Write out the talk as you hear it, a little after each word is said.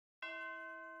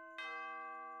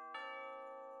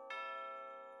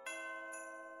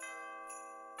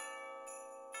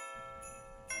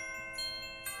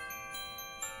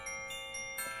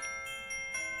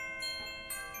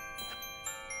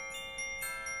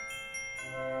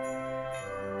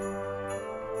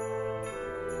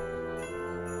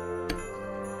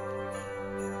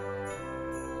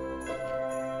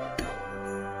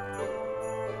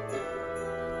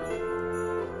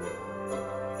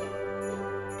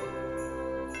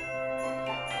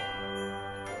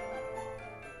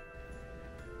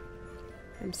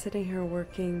I'm sitting here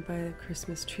working by the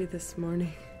Christmas tree this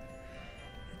morning.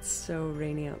 It's so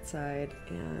rainy outside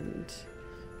and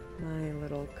my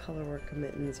little colorwork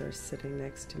mittens are sitting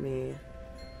next to me,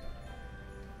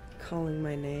 calling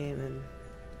my name and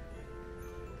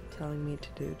telling me to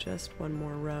do just one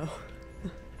more row.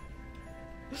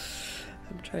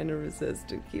 I'm trying to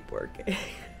resist and keep working.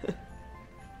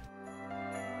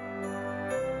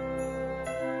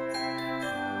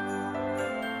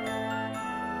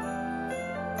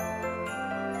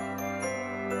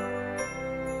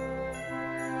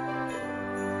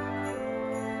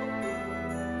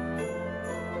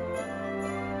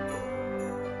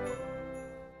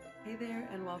 Hey there,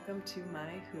 and welcome to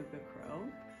my Hygge Crow.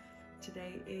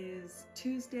 Today is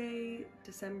Tuesday,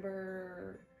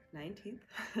 December 19th,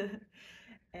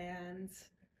 and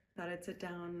thought I'd sit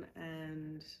down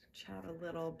and chat a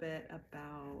little bit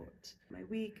about my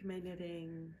week, my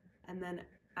knitting, and then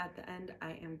at the end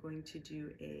I am going to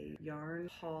do a yarn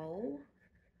haul.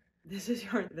 This is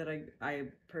yarn that I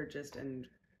purchased and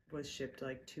was shipped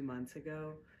like 2 months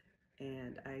ago,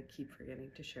 and I keep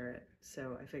forgetting to share it,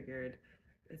 so I figured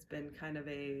it's been kind of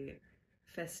a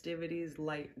festivities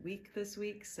light week this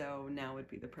week, so now would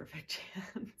be the perfect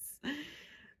chance.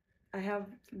 I have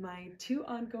my 2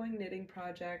 ongoing knitting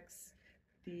projects,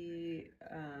 the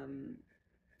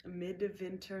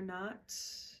Midwinter Knot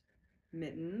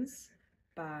mittens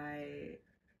by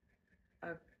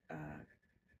I'm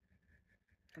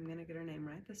gonna get her name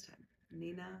right this time,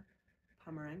 Nina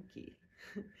Pomeranki,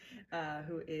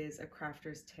 who is a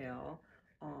crafter's tale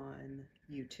on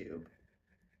YouTube.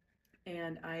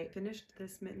 And I finished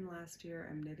this mitten last year.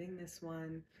 I'm knitting this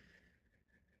one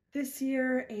this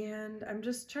year, and I'm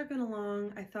just chugging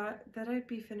along. I thought that I'd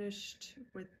be finished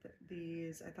with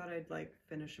these. I thought I'd like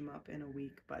finish them up in a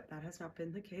week, but that has not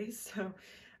been the case. So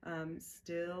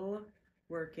still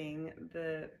working.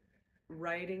 The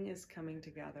writing is coming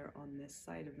together on this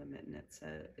side of the mitten.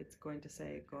 It's going to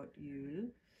say God Jul.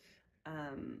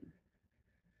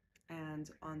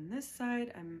 And on this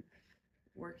side, I'm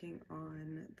working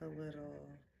on the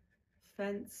little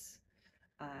fence.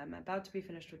 I'm about to be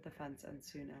finished with the fence, and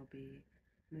soon I'll be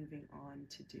moving on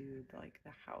to do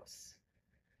the house.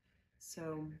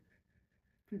 So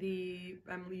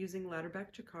I'm using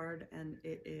Ladderback Jacquard, and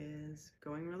it is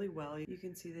going really well. You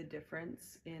can see the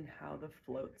difference in how the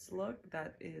floats look.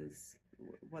 That is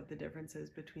what the difference is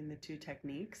between the 2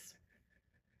 techniques.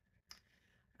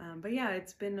 But yeah,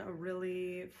 it's been a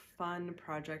really fun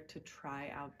project to try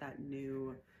out that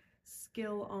new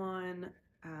skill on.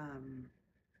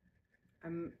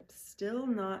 I'm still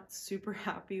not super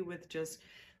happy with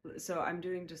so I'm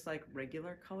doing just like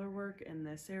regular color work in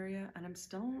this area, and I'm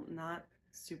still not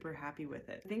super happy with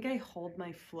it. I think I hold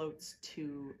my floats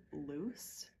too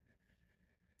loose,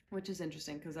 which is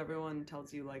interesting because everyone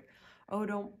tells you like, oh,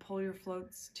 don't pull your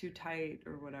floats too tight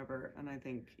or whatever, and I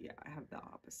think, yeah, I have the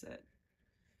opposite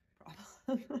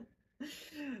problem.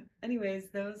 Anyways,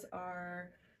 those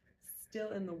are still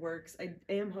in the works. I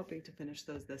am hoping to finish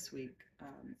those this week.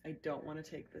 I don't want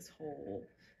to take this whole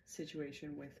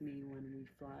situation with me when we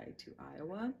fly to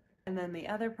Iowa. And then the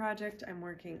other project I'm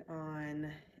working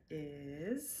on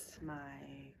is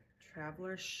my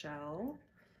traveler shell.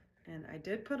 And I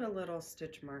did put a little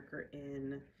stitch marker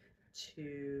in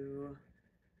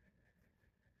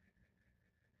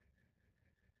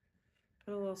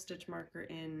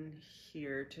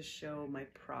here to show my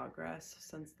progress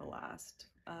since the last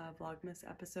Vlogmas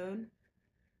episode.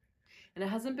 And it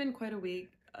hasn't been quite a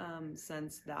week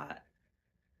since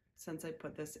I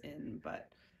put this in,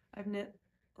 but I've knit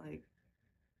like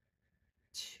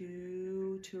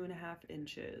 2.5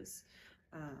 inches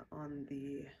on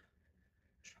the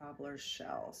traveler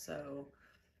shell. So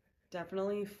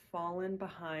definitely fallen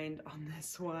behind on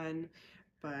this one,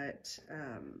 but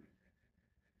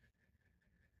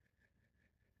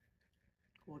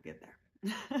we'll get there.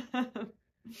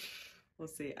 We'll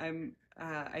see.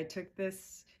 I took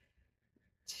this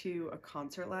to a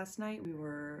concert last night. We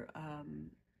were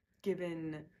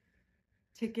given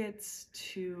tickets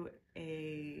to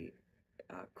a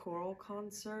choral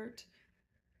concert.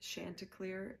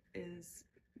 Chanticleer is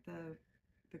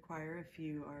the choir if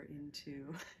you are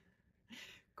into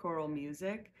choral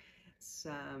music.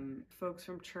 Some folks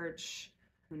from church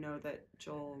who know that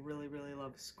Joel really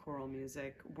loves choral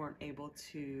music weren't able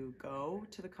to go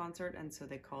to the concert, and so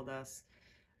they called us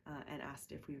and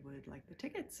asked if we would like the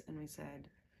tickets, and we said,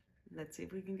 let's see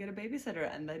if we can get a babysitter,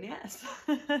 and then yes.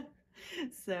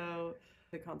 So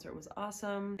the concert was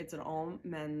awesome. It's an all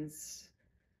men's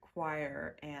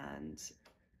choir, and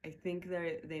I think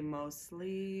they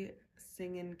mostly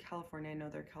sing in California. I know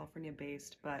they're California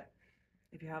based, but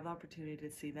if you have the opportunity to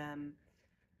see them,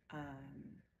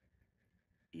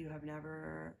 you have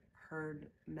never heard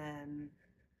men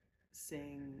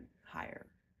sing higher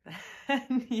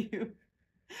than you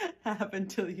have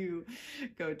until you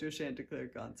go to a Chanticleer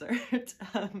concert.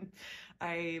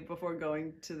 Before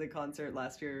going to the concert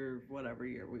last year, whatever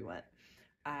year we went,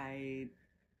 I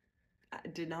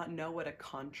did not know what a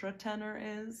contratenor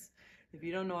is. If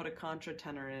you don't know what a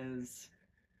contratenor is,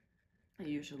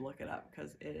 you should look it up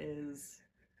because it is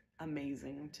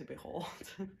amazing to behold.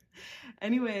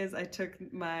 Anyways, I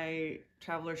took my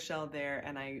traveler shell there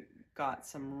and I got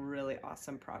some really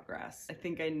awesome progress. I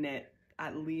think I knit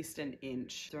at least an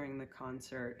inch during the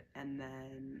concert, and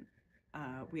then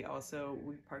we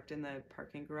parked in the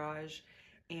parking garage,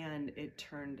 and it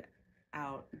turned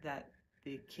out that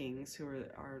the Kings, who are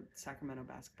our Sacramento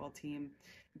basketball team,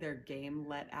 their game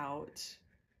let out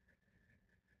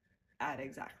at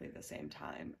exactly the same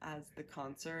time as the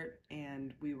concert,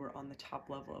 and we were on the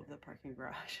top level of the parking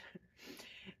garage.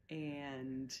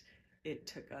 And it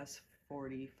took us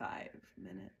 45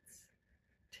 minutes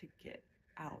to get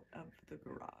out of the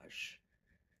garage.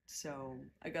 So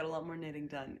I got a lot more knitting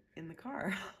done in the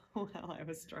car while I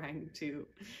was trying to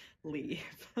leave.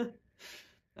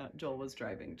 Joel was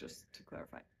driving, just to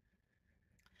clarify.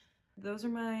 Those are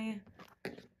my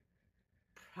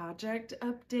project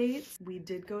updates. We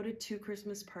did go to 2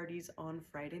 Christmas parties on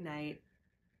Friday night,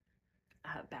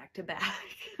 back to back.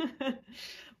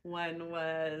 One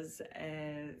was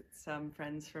some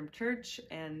friends from church,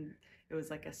 and it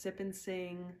was like a sip and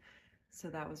sing, so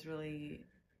that was really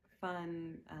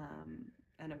fun,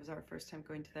 and it was our first time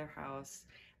going to their house.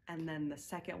 And then the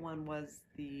second one was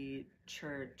the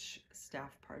church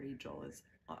staff party. Joel is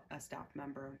a staff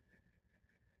member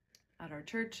at our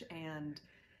church, and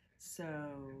so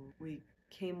we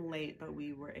came late, but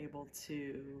we were able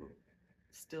to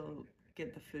still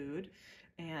get the food.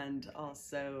 And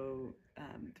also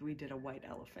we did a white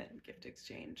elephant gift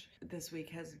exchange. This week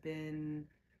has been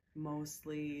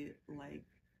mostly like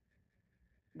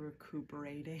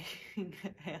recuperating and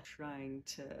trying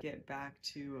to get back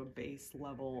to a base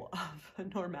level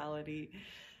of normality.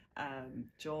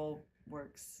 Joel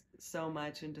works so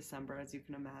much in December, as you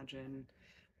can imagine,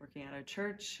 working at a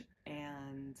church,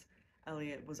 and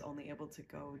Elliot was only able to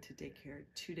go to daycare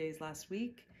 2 days last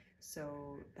week,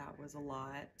 so that was a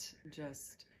lot,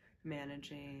 just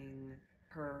managing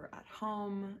her at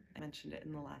home. I mentioned it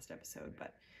in the last episode,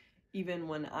 but even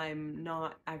when I'm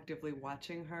not actively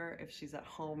watching her, if she's at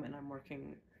home and I'm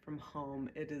working from home,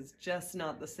 it is just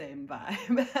not the same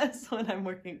vibe as when I'm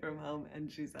working from home and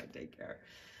she's at daycare.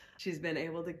 She's been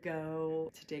able to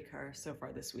go to daycare so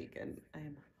far this week, and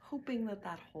I'm hoping that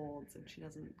that holds and she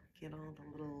doesn't get all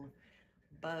the little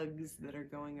bugs that are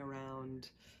going around,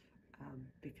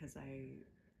 because I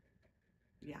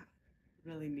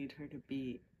really need her to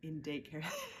be in daycare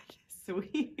this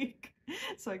week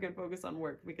so I can focus on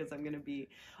work, because I'm going to be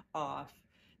off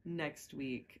next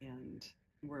week and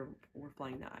we're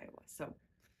flying to Iowa. So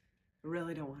I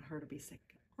really don't want her to be sick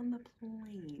on the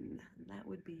plane. That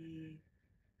would be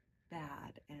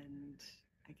bad, and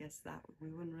I guess that we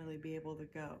wouldn't really be able to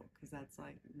go, because that's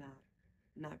like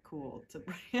not cool to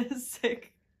bring a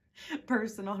sick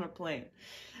person on a plane.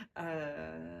 I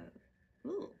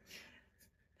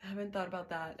haven't thought about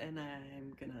that, and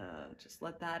I'm gonna just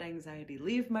let that anxiety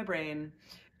leave my brain,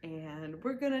 and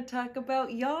we're gonna talk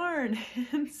about yarn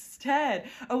instead.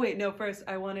 Oh wait, no, first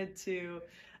I wanted to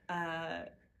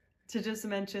just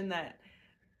mention that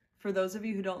for those of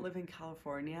you who don't live in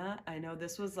California, I know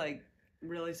this was like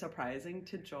really surprising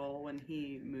to Joel when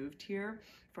he moved here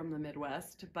from the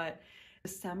Midwest, but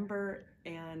December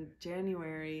and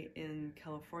January in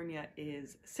California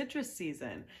is citrus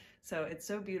season. So it's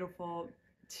so beautiful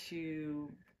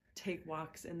to take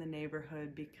walks in the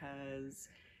neighborhood because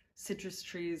citrus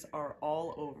trees are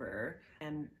all over,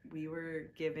 and we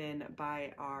were given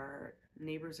by our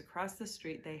neighbors across the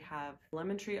street. They have a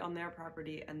lemon tree on their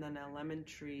property and then a lemon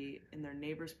tree in their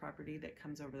neighbor's property that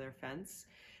comes over their fence.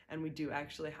 And we do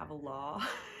actually have a law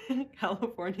in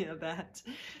California that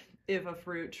if a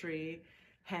fruit tree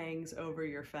hangs over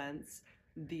your fence,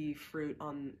 the fruit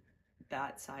on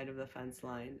that side of the fence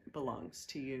line belongs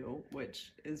to you,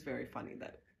 which is very funny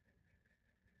that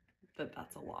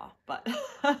that's a law, but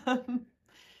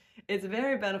it's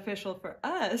very beneficial for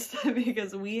us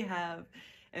because we have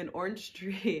an orange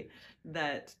tree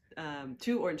that,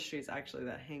 2 orange trees actually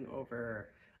that hang over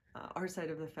our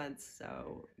side of the fence.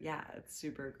 So yeah, it's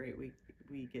super great.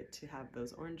 We get to have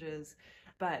those oranges,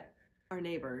 but our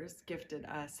neighbors gifted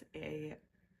us a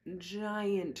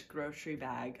giant grocery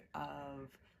bag of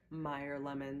Meyer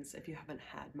lemons. If you haven't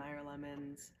had Meyer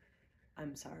lemons,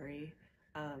 I'm sorry.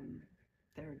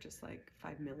 they're just like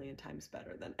 5 million times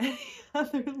better than any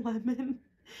other lemon,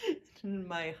 in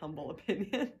my humble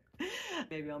opinion.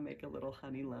 Maybe I'll make a little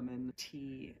honey lemon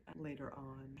tea later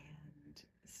on and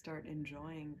start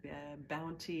enjoying the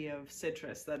bounty of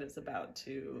citrus that is about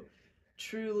to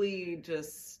truly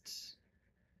just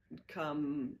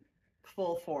come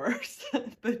full force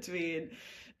between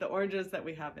the oranges that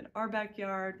we have in our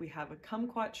backyard. We have a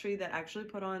kumquat tree that actually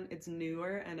it's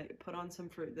newer and it put on some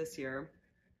fruit this year.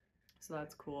 So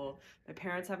that's cool. My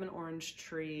parents have an orange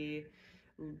tree.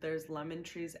 There's lemon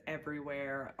trees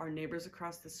everywhere. Our neighbors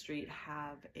across the street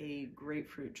have a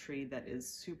grapefruit tree that is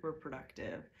super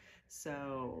productive.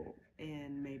 So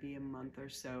in maybe a month or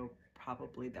so,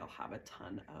 probably they'll have a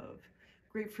ton of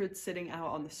grapefruit sitting out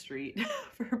on the street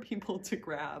for people to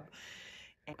grab.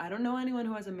 And I don't know anyone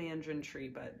who has a mandarin tree,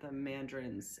 but the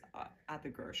mandarins at the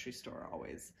grocery store are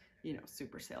always, you know,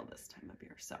 super sale this time of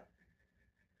year. So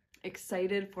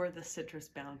excited for the citrus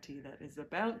bounty that is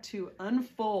about to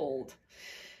unfold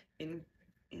in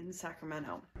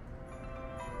Sacramento.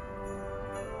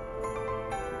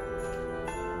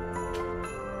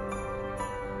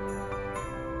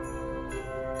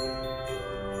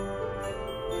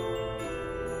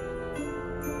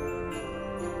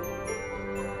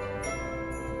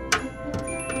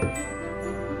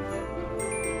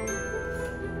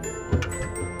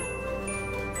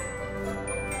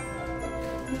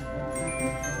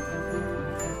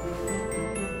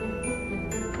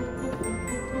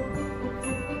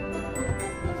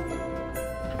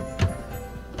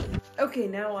 Okay,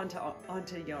 now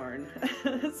onto yarn.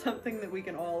 Something that we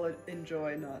can all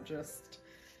enjoy, not just,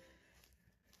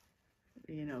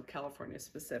 you know, California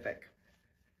specific.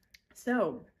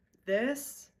 So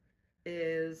this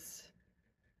is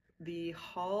the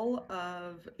haul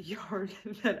of yarn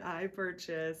that I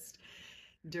purchased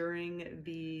during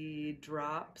the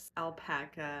Drops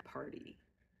alpaca party.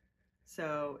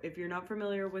 So if you're not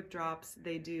familiar with Drops,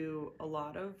 they do a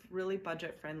lot of really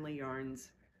budget-friendly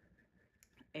yarns.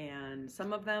 And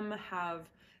some of them have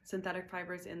synthetic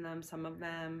fibers in them. Some of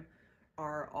them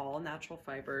are all natural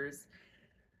fibers.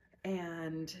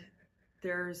 And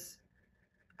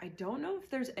I don't know if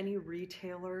there's any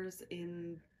retailers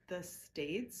in the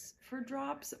States for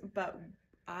Drops, but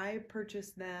I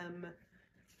purchased them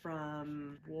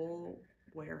from Wool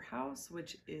Warehouse,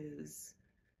 which is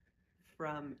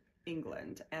from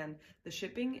England. And the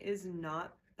shipping is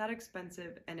not that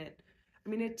expensive, and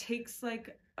it takes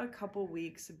like a couple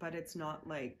weeks, but it's not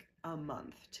like a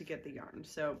month to get the yarn.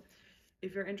 So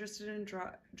if you're interested in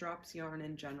Drops yarn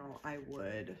in general, I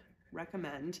would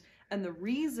recommend. And the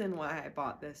reason why I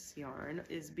bought this yarn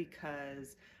is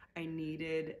because I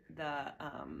needed the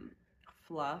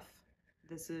fluff.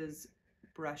 This is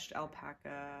brushed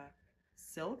alpaca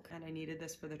silk, and I needed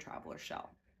this for the traveler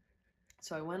shell.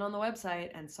 So I went on the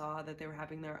website and saw that they were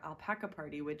having their alpaca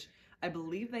party, which I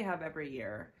believe they have every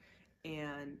year.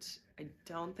 And I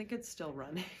don't think it's still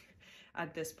running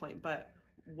at this point, but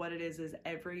what it is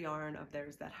every yarn of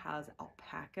theirs that has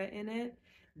alpaca in it,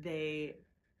 they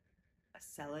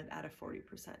sell it at a 40%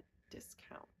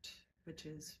 discount, which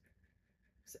is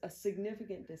a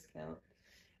significant discount.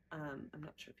 I'm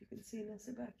not sure if you can see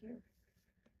Nessa back here.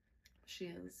 She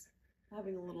is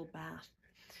having a little bath.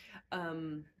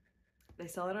 They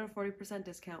sell it at a 40%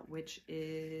 discount, which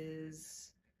is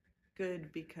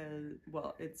good because,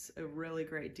 well, it's a really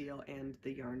great deal and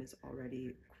the yarn is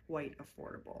already quite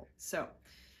affordable. So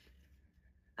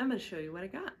I'm going to show you what I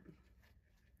got.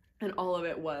 And all of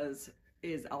it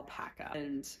is alpaca,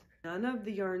 and none of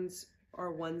the yarns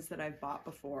are ones that I've bought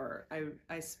before.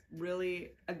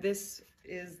 This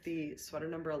is the sweater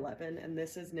number 11, and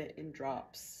this is knit in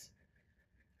Drops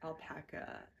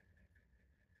alpaca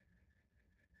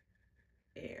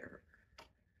air,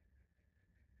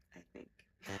 I think.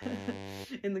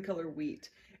 In the color wheat.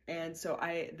 And so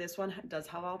this one does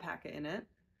have alpaca in it.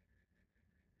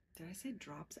 Did I say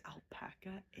Drops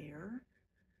alpaca air?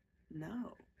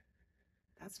 No,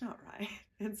 that's not right.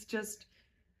 It's just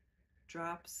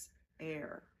Drops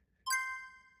air,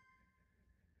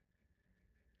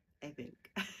 I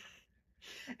think.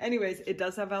 Anyways, it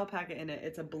does have alpaca in it.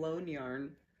 It's a blown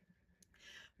yarn,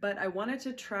 but I wanted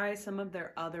to try some of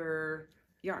their other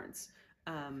yarns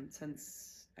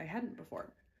since I hadn't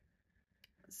before.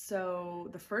 So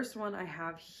the first one I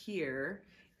have here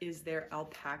is their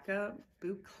alpaca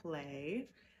boucle,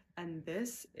 and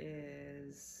this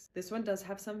one does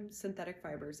have some synthetic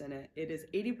fibers in it. It is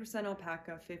 80%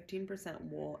 alpaca, 15%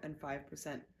 wool, and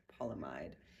 5%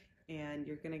 polyamide, and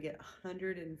you're gonna get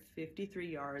 153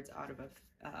 yards out of a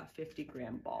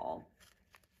 50-gram ball.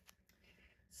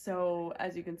 So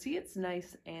as you can see, it's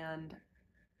nice and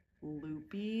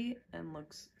loopy and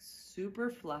looks super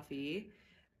fluffy.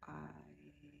 I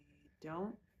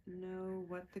don't know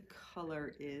what the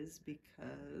color is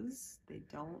because they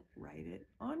don't write it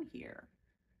on here.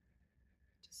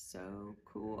 Just so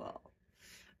cool.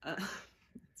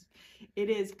 It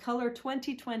is color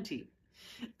 2020.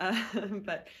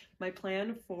 But my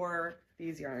plan for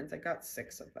these yarns, I got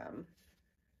 6 of them,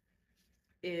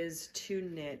 is to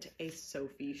knit a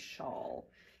Sophie shawl.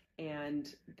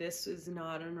 And this is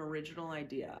not an original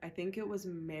idea. I think it was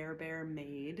Mare Bear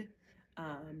Made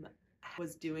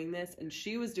was doing this, and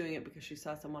she was doing it because she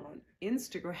saw someone on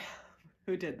Instagram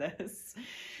who did this.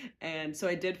 And so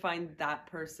I did find that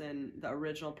person, the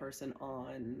original person,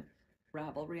 on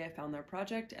Ravelry. I found their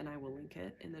project and I will link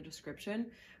it in the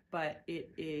description. But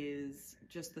it is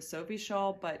just the Sophie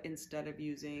shawl, but instead of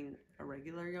using a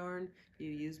regular yarn,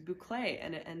 you use boucle,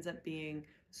 and it ends up being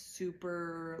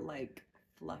super like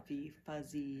fluffy,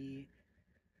 fuzzy,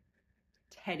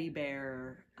 teddy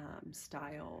bear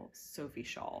style Sophie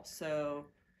shawl. So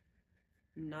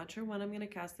not sure when I'm gonna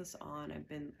cast this on. I've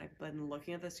been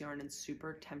looking at this yarn and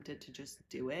super tempted to just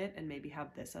do it and maybe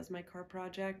have this as my car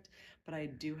project. But I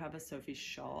do have a Sophie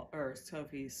shawl or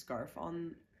Sophie scarf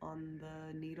on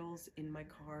the needles in my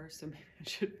car, so maybe I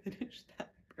should finish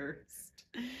that first.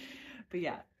 But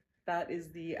yeah, that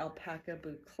is the alpaca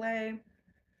boucle.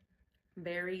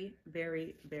 Very,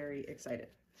 very, very excited.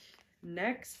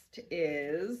 Next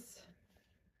is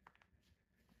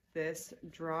this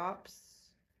Drops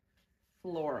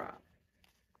Flora.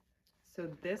 So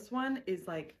this one is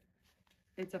like,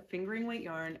 it's a fingering weight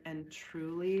yarn and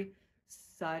truly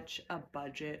such a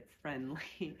budget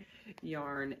friendly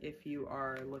yarn if you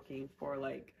are looking for,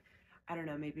 like, I don't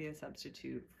know, maybe a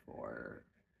substitute for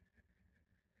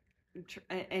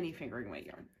any fingering weight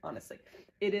yarn. Honestly,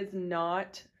 it is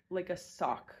not like a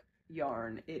sock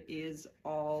yarn. It is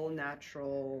all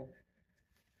natural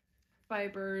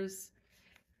fibers,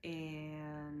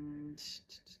 and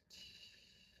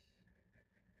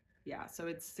yeah, so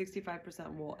it's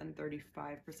 65% wool and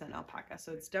 35% alpaca.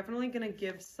 So it's definitely going to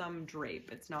give some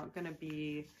drape. It's not going to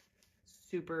be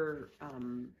super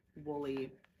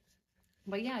woolly.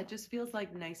 But yeah, it just feels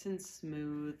like nice and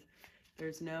smooth.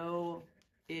 There's no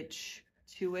itch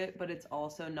to it, but it's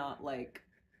also not like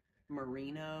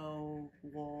merino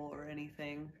wool or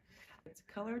anything. It's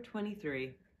color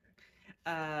 23.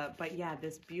 But yeah,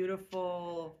 this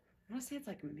beautiful, I want to say it's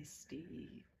like misty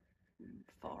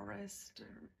forest,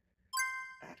 or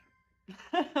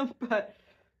but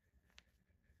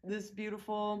this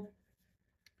beautiful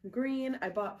green. I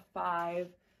bought 5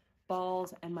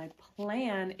 balls, and my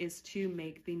plan is to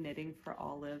make the Knitting for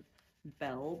Olive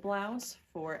bell blouse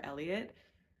for Elliot.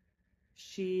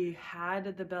 She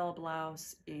had the bell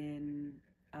blouse in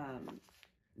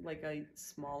like a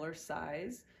smaller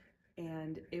size,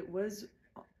 and it was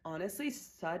honestly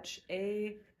such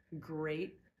a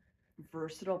great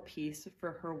versatile piece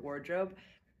for her wardrobe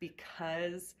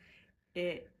because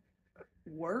it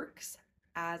works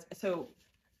as, so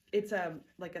it's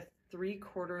like a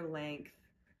 3/4 length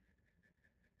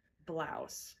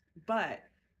blouse, but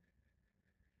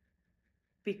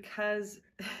because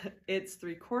it's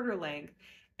 3/4 length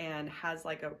and has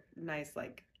like a nice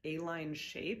like A-line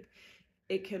shape,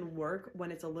 it can work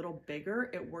when it's a little bigger.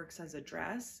 It works as a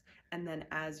dress, and then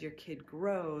as your kid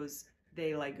grows,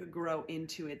 they like grow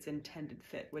into its intended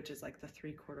fit, which is like the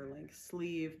 3/4 length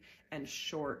sleeve and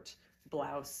short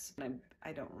blouse. And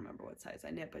I don't remember what size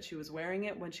I knit, but she was wearing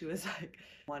it when she was like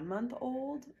 1 month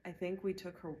old. I think we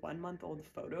took her 1 month old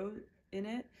photo in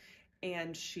it,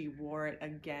 and she wore it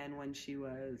again when she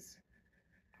was,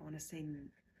 I want to say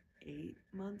 8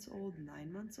 months old,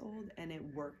 9 months old, and it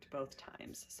worked both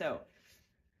times. So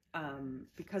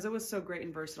because it was so great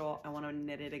and versatile, I want to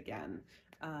knit it again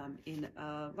in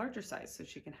a larger size so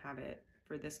she can have it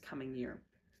for this coming year.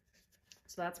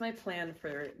 So that's my plan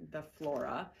for the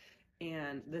Flora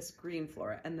and this green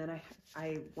Flora. And then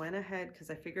I went ahead because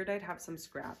I figured I'd have some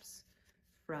scraps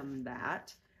from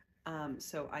that.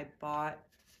 So I bought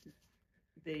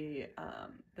the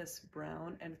this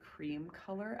brown and cream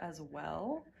color as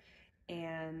well,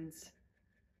 and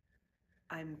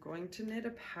I'm going to knit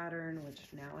a pattern which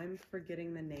now I'm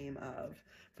forgetting the name of,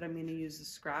 but I'm going to use the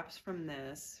scraps from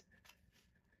this,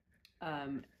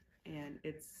 and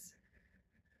it's,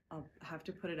 I'll have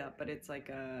to put it up, but it's like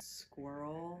a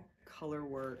squirrel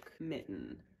colorwork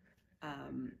mitten,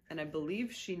 and I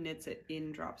believe she knits it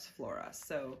in Drops Flora.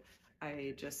 So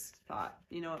I just thought,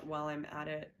 you know what, while I'm at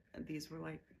it, these were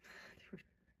like, they were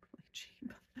really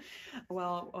cheap.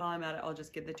 While I'm at it, I'll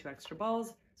just get the 2 extra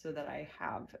balls so that I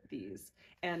have these.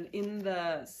 And in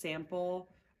the sample,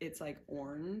 it's like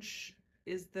orange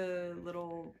is the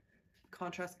little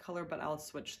contrast color, but I'll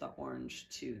switch the orange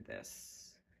to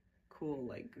this cool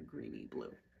like greeny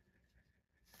blue.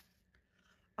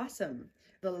 Awesome.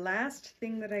 The last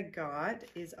thing that I got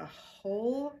is a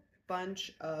whole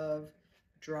bunch of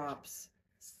drops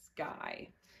sky.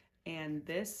 And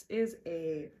this is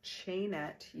a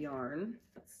chainette yarn.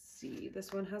 Let's see,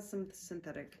 this one has some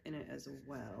synthetic in it as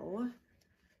well.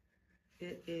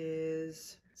 It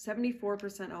is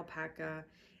 74% alpaca,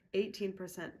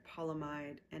 18%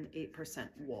 polyamide, and 8%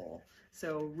 wool.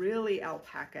 So really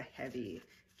alpaca heavy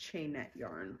chainette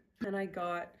yarn. And I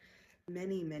got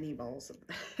many balls of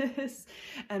this.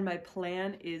 And my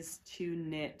plan is to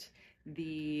knit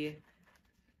the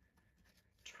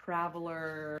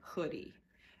traveler hoodie.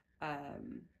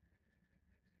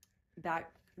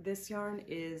 This yarn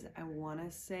is, I want to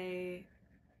say,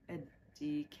 a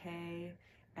DK,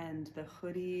 and the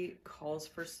hoodie calls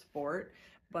for sport,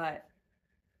 but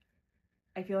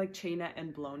I feel like chainette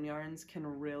and blown yarns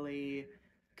can really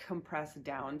compress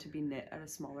down to be knit at a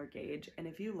smaller gauge, and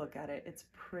if you look at it, it's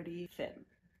pretty thin.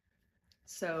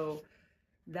 So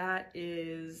that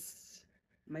is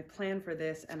my plan for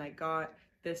this, and I got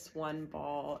this one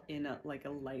ball in like a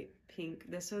light pink.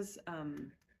 This was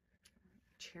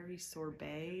cherry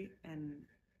sorbet and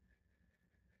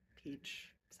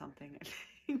peach something, I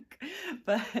think.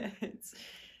 But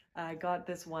I got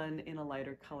this one in a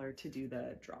lighter color to do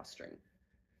the drawstring.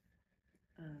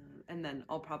 And then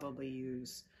I'll probably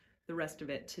use the rest of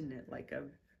it to knit like a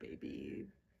baby,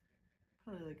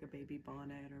 probably like a baby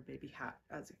bonnet or baby hat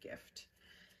as a gift.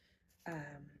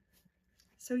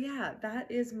 So yeah,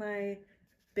 that is my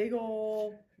big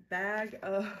ol' bag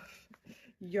of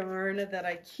yarn that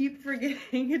I keep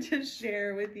forgetting to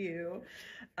share with you.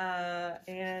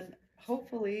 And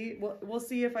hopefully we'll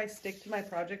see if I stick to my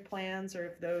project plans or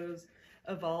if those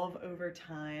evolve over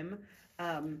time.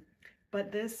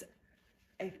 But this,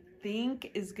 I think,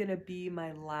 is gonna be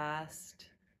my last,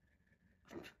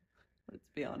 let's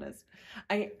be honest.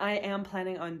 I am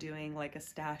planning on doing like a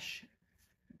stash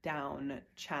down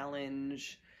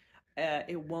challenge.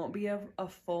 It won't be a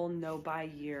full no buy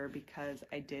year because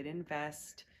I did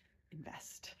invest.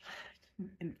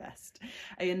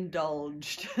 I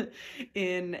indulged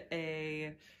in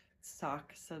a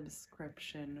sock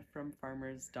subscription from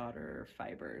Farmer's Daughter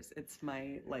Fibers. It's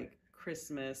my like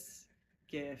Christmas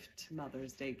gift,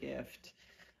 Mother's Day gift,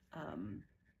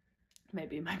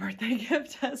 maybe my birthday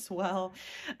gift as well,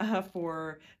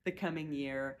 for the coming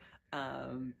year,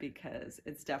 because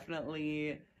it's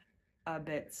definitely a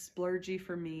bit splurgy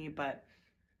for me, but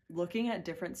looking at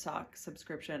different sock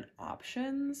subscription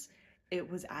options, it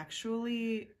was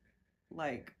actually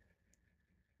like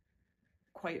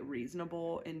quite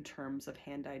reasonable in terms of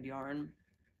hand-dyed yarn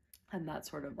and that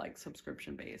sort of like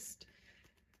subscription based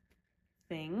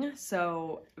thing.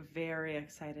 So very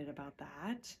excited about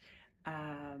that.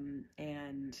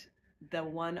 And the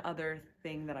one other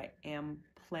thing that I am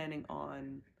planning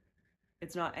on,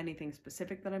 it's not anything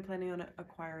specific that I'm planning on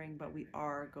acquiring, but we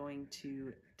are going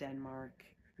to Denmark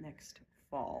next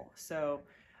fall. So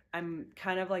I'm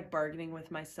kind of like bargaining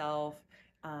with myself,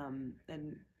 and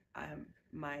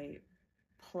my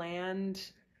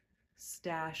planned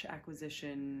stash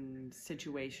acquisition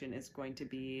situation is going to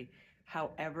be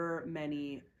however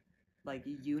many like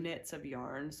units of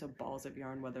yarn, so balls of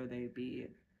yarn, whether they be,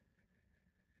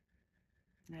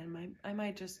 and I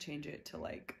might just change it to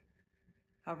like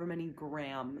however many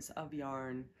grams of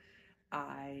yarn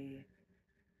I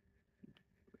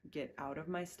get out of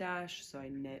my stash, so I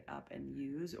knit up and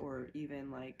use, or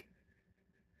even like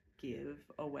give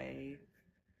away,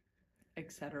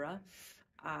 etc.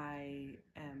 I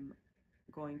am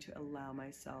going to allow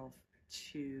myself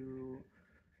to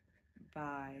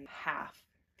buy half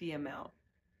the amount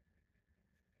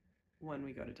when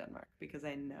we go to Denmark, because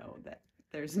I know that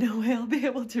there's no way I'll be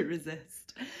able to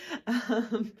resist.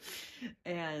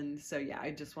 And so yeah,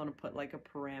 I just want to put like a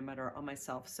parameter on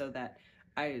myself so that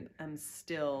I am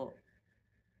still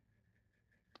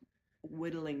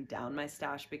whittling down my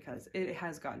stash, because it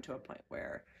has gotten to a point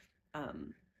where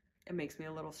it makes me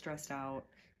a little stressed out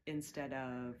instead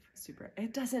of super.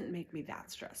 It doesn't make me that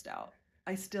stressed out.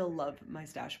 I still love my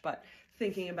stash, but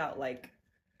thinking about like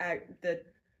the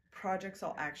projects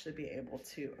I'll actually be able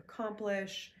to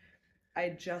accomplish, I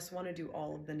just want to do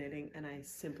all of the knitting and I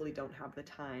simply don't have the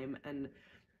time, and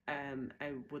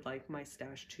I would like my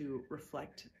stash to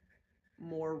reflect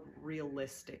more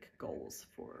realistic goals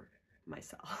for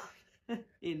myself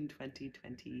in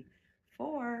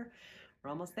 2024. We're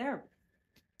almost there.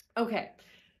 Okay,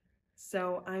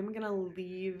 so I'm gonna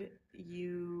leave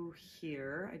you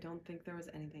here. I don't think there was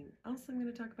anything else I'm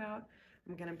gonna talk about.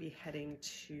 I'm gonna be heading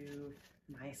to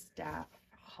my staff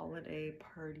holiday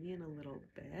party in a little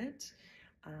bit.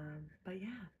 But yeah,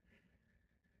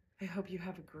 I hope you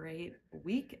have a great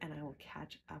week, and I will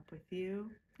catch up with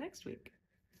you next week.